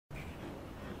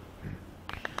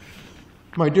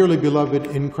My dearly beloved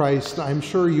in Christ, I'm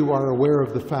sure you are aware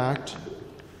of the fact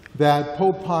that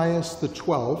Pope Pius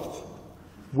XII,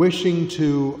 wishing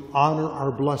to honor our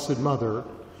Blessed Mother,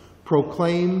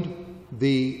 proclaimed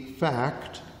the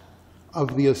fact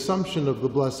of the Assumption of the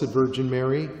Blessed Virgin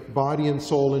Mary, body and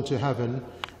soul, into heaven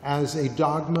as a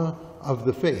dogma of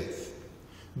the faith.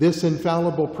 This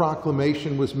infallible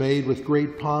proclamation was made with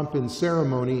great pomp and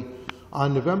ceremony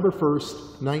on November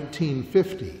 1st,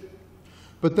 1950.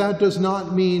 But that does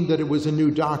not mean that it was a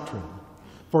new doctrine,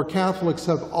 for Catholics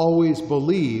have always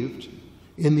believed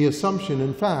in the Assumption.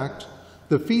 In fact,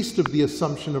 the Feast of the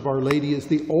Assumption of Our Lady is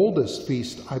the oldest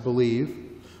feast, I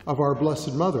believe, of our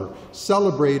Blessed Mother,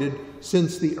 celebrated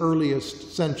since the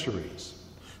earliest centuries.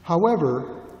 However,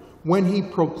 when he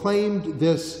proclaimed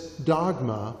this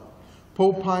dogma,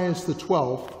 Pope Pius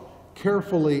XII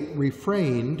carefully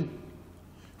refrained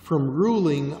from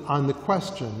ruling on the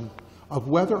question of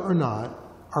whether or not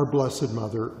our Blessed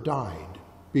Mother died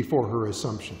before her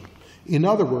Assumption. In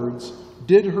other words,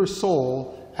 did her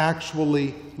soul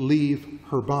actually leave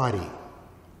her body?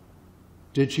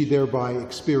 Did she thereby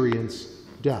experience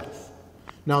death?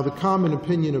 Now, the common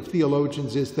opinion of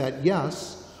theologians is that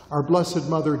yes, our Blessed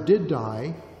Mother did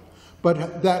die,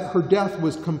 but that her death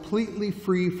was completely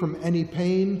free from any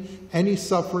pain, any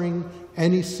suffering,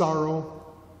 any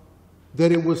sorrow,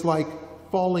 that it was like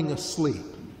falling asleep.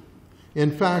 In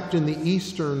fact, in the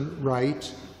Eastern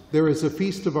Rite, there is a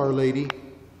feast of Our Lady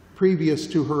previous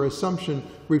to her Assumption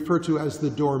referred to as the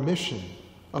Dormition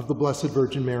of the Blessed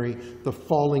Virgin Mary, the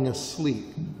falling asleep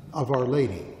of Our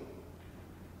Lady.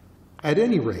 At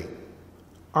any rate,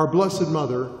 our Blessed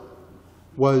Mother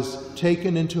was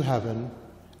taken into heaven.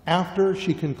 After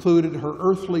she concluded her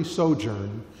earthly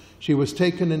sojourn, she was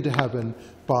taken into heaven,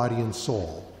 body and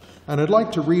soul. And I'd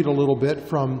like to read a little bit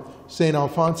from St.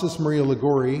 Alphonsus Maria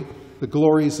Liguori, The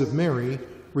Glories of Mary,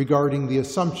 regarding the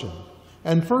Assumption.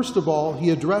 And first of all,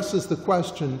 he addresses the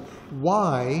question,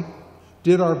 why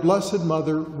did our Blessed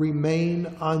Mother remain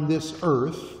on this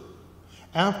earth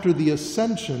after the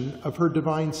ascension of her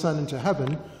divine Son into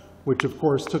heaven, which of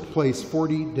course took place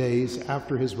 40 days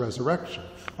after his resurrection,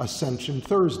 Ascension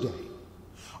Thursday?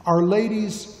 Our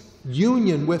Lady's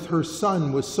union with her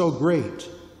Son was so great,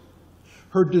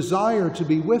 her desire to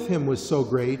be with him was so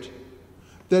great,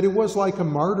 that it was like a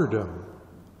martyrdom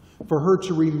for her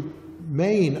to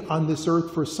remain on this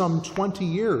earth for some 20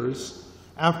 years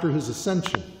after his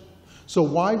ascension. So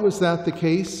why was that the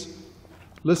case?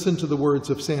 Listen to the words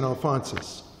of St.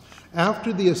 Alphonsus.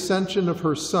 After the ascension of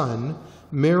her Son,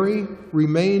 Mary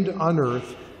remained on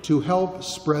earth to help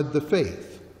spread the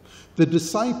faith. The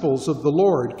disciples of the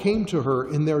Lord came to her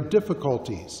in their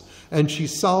difficulties, and she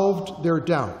solved their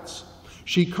doubts.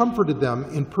 She comforted them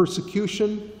in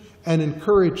persecution and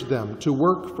encouraged them to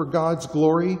work for God's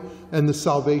glory and the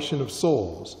salvation of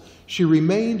souls. She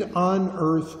remained on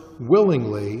earth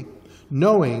willingly,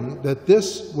 knowing that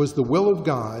this was the will of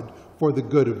God for the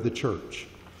good of the church.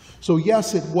 So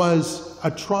yes, it was a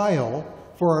trial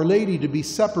for Our Lady to be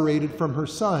separated from her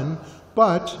Son,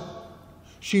 but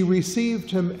she received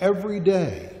him every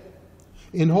day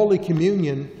in Holy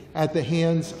Communion at the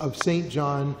hands of St.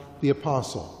 John the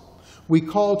Apostle. We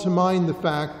call to mind the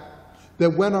fact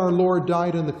that when our Lord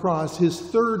died on the cross, his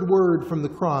third word from the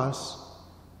cross,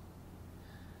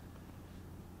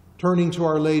 turning to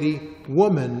Our Lady,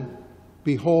 "Woman,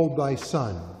 behold thy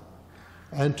son,"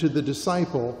 and to the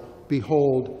disciple,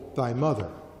 "Behold thy mother."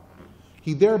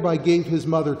 He thereby gave his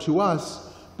mother to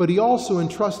us, but he also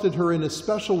entrusted her in a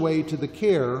special way to the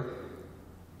care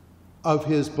of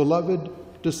his beloved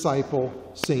disciple,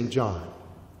 St. John,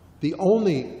 the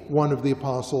only one of the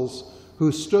apostles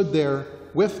who stood there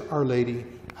with Our Lady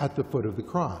at the foot of the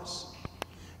cross.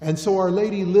 And so Our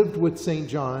Lady lived with St.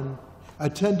 John,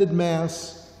 attended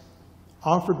Mass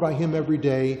offered by him every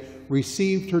day,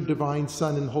 received her divine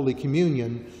Son in Holy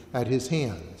Communion at his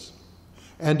hands.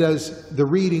 And as the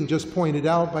reading just pointed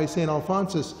out by St.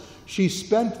 Alphonsus, she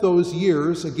spent those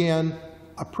years, again,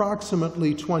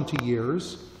 approximately 20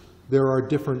 years. There are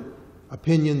different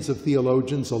opinions of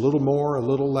theologians, a little more, a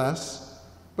little less,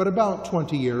 but about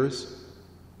 20 years,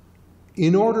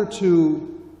 in order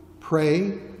to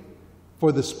pray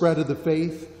for the spread of the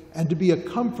faith and to be a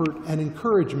comfort and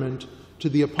encouragement to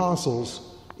the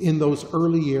apostles in those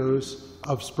early years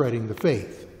of spreading the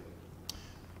faith.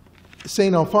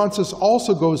 St. Alphonsus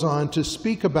also goes on to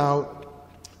speak about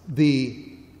the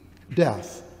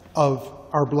death of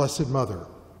our Blessed Mother.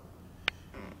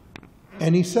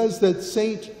 And he says that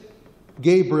St.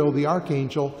 Gabriel, the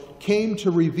archangel, came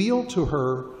to reveal to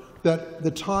her that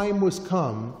the time was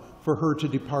come for her to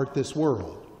depart this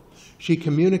world. She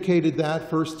communicated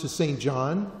that first to St.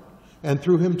 John, and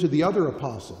through him to the other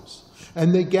apostles.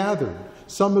 And they gathered,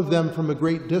 some of them from a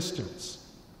great distance.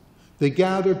 They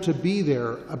gathered to be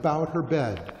there about her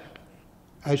bed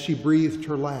as she breathed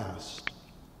her last,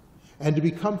 and to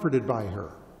be comforted by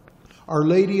her. Our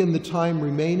Lady, in the time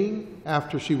remaining,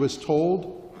 after she was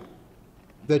told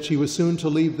that she was soon to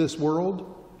leave this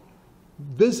world,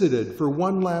 visited for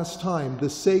one last time the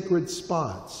sacred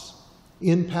spots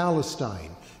in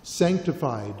Palestine,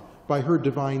 sanctified by her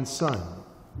divine Son.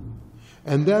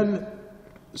 And then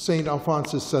St.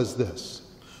 Alphonsus says this: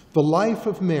 the life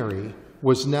of Mary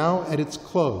was now at its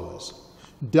close.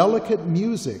 Delicate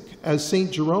music, as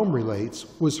St. Jerome relates,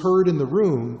 was heard in the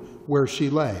room where she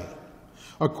lay.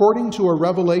 According to a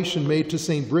revelation made to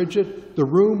St. Bridget, the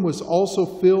room was also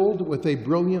filled with a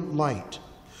brilliant light.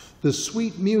 The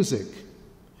sweet music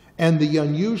and the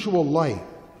unusual light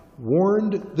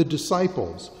warned the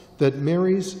disciples that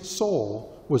Mary's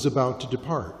soul was about to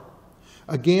depart.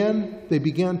 Again, they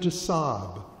began to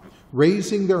sob.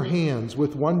 Raising their hands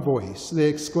with one voice, they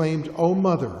exclaimed, "O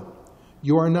Mother,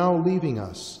 you are now leaving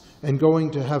us and going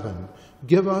to heaven.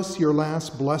 Give us your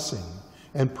last blessing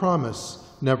and promise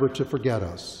never to forget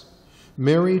us."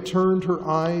 Mary turned her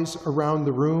eyes around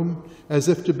the room as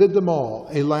if to bid them all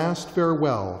a last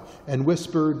farewell and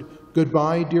whispered,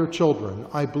 "Goodbye, dear children,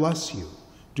 I bless you.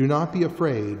 Do not be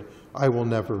afraid, I will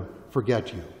never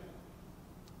forget you."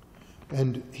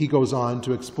 And he goes on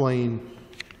to explain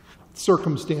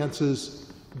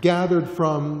circumstances gathered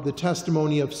from the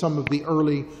testimony of some of the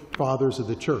early fathers of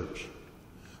the church.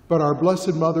 But our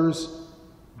Blessed Mother's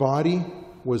body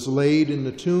was laid in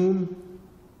the tomb,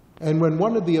 and when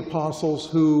one of the apostles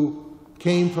who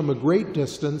came from a great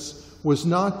distance was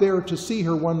not there to see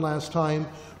her one last time,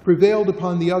 prevailed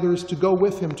upon the others to go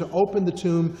with him to open the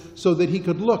tomb so that he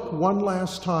could look one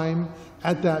last time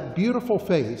at that beautiful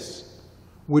face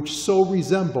which so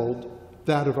resembled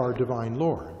that of our divine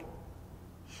Lord.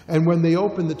 And when they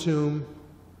opened the tomb,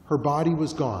 her body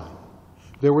was gone.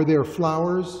 There were there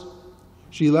flowers.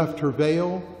 She left her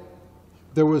veil.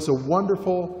 There was a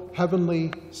wonderful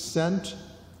heavenly scent,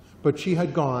 but she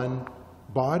had gone,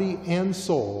 body and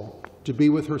soul, to be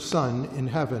with her Son in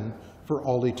heaven for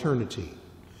all eternity.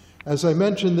 As I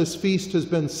mentioned, this feast has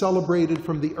been celebrated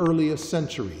from the earliest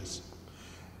centuries.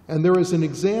 And there is an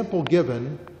example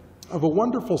given of a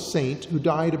wonderful saint who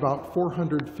died about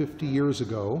 450 years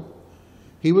ago.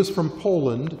 He was from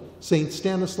Poland, St.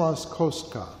 Stanislaus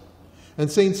Kostka.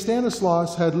 And St.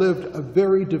 Stanislaus had lived a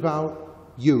very devout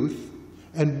youth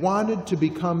and wanted to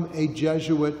become a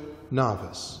Jesuit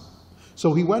novice.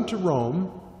 So he went to Rome,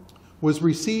 was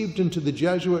received into the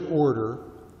Jesuit order,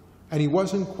 and he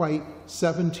wasn't quite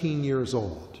 17 years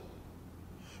old.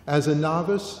 As a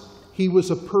novice, he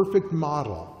was a perfect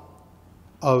model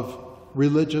of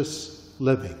religious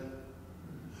living.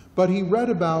 But he read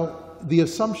about the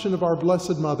Assumption of our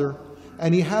Blessed Mother,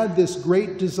 and he had this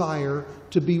great desire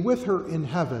to be with her in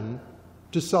heaven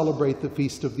to celebrate the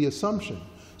Feast of the Assumption.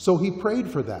 So he prayed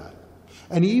for that.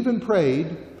 And he even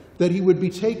prayed that he would be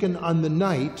taken on the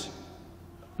night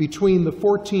between the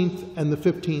 14th and the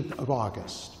 15th of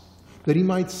August, that he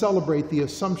might celebrate the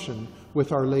Assumption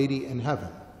with Our Lady in heaven.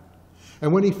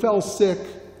 And when he fell sick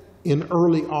in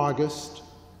early August,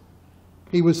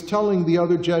 he was telling the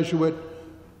other Jesuit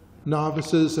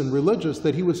novices and religious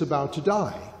that he was about to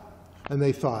die. And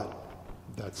they thought,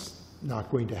 that's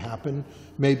not going to happen.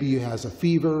 Maybe he has a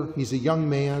fever, he's a young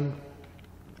man.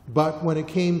 But when it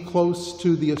came close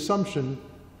to the Assumption,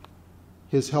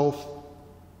 his health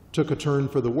took a turn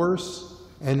for the worse,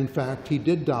 and in fact, he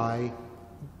did die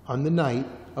on the night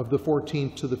of the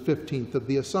 14th to the 15th of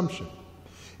the Assumption.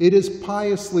 It is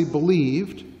piously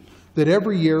believed that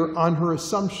every year on her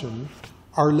Assumption,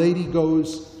 Our Lady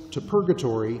goes to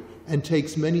purgatory and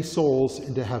takes many souls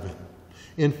into heaven.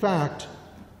 In fact,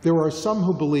 there are some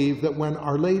who believe that when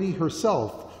Our Lady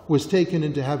herself was taken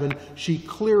into heaven, she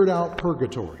cleared out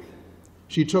purgatory.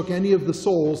 She took any of the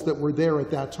souls that were there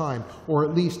at that time, or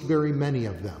at least very many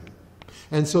of them.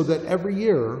 And so that every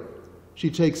year, she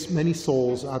takes many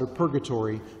souls out of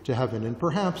purgatory to heaven. And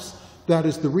perhaps that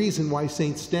is the reason why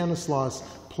St. Stanislaus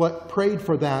prayed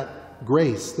for that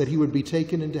grace, that he would be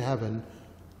taken into heaven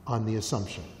on the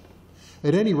Assumption.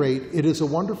 At any rate, it is a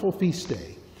wonderful feast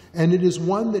day, and it is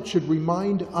one that should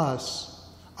remind us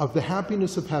of the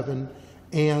happiness of heaven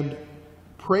and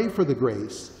pray for the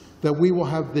grace that we will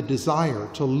have the desire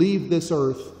to leave this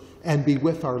earth and be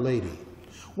with Our Lady.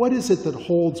 What is it that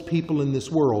holds people in this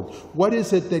world? What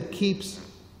is it that keeps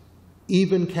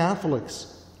even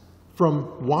Catholics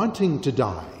from wanting to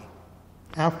die?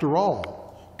 After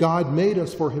all, God made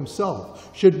us for himself.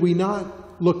 Should we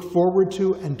not look forward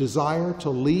to and desire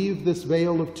to leave this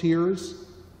vale of tears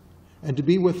and to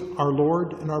be with our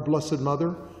Lord and our Blessed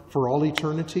Mother for all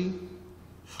eternity,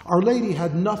 Our Lady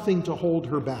had nothing to hold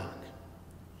her back.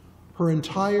 Her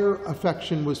entire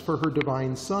affection was for her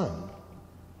divine Son.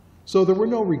 So there were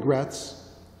no regrets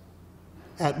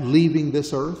at leaving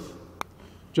this earth,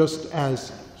 just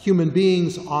as human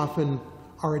beings often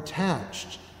are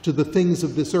attached to the things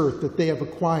of this earth that they have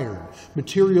acquired,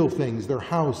 material things, their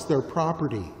house, their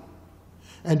property,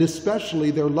 and especially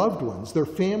their loved ones, their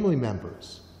family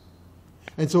members.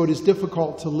 And so it is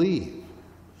difficult to leave.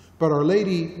 But Our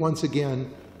Lady, once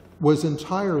again, was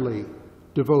entirely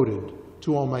devoted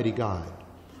to Almighty God.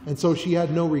 And so she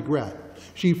had no regret.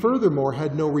 She furthermore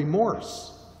had no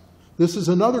remorse. This is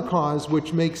another cause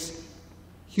which makes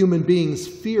human beings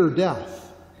fear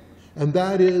death, and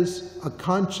that is a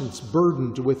conscience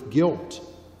burdened with guilt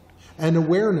and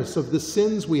awareness of the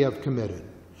sins we have committed.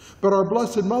 But our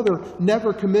Blessed Mother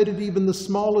never committed even the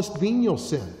smallest venial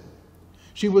sin.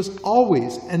 She was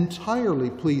always entirely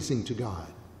pleasing to God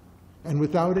and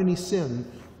without any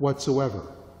sin whatsoever.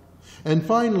 And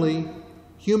finally,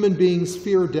 human beings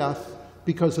fear death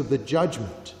because of the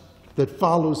judgment that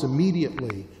follows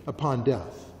immediately upon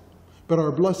death. But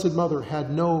our Blessed Mother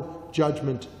had no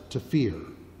judgment to fear.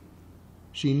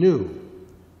 She knew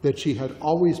that she had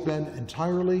always been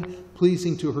entirely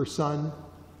pleasing to her Son,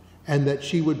 and that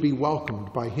she would be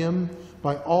welcomed by Him,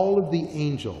 by all of the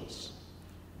angels,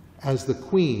 as the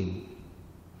Queen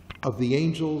of the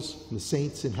angels and the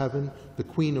saints in heaven, the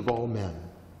Queen of all men.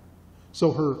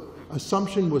 So her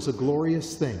Assumption was a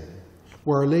glorious thing,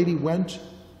 where Our Lady went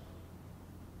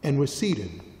and was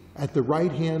seated at the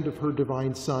right hand of her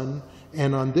divine Son,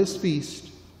 and on this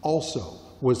feast also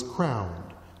was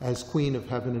crowned as Queen of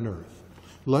heaven and earth.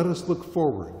 Let us look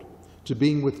forward to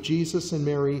being with Jesus and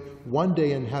Mary one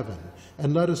day in heaven,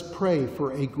 and let us pray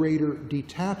for a greater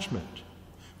detachment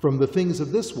from the things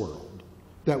of this world,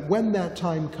 that when that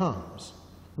time comes,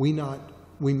 we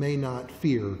may not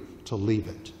fear to leave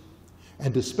it.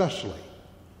 And especially,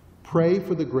 pray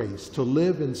for the grace to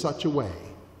live in such a way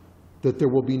that there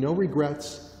will be no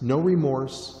regrets, no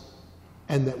remorse,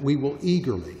 and that we will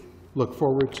eagerly look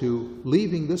forward to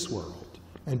leaving this world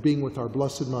and being with our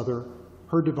Blessed Mother,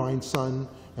 her divine Son,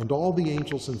 and all the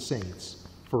angels and saints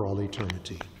for all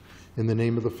eternity. In the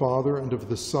name of the Father, and of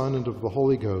the Son, and of the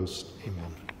Holy Ghost,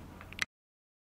 amen.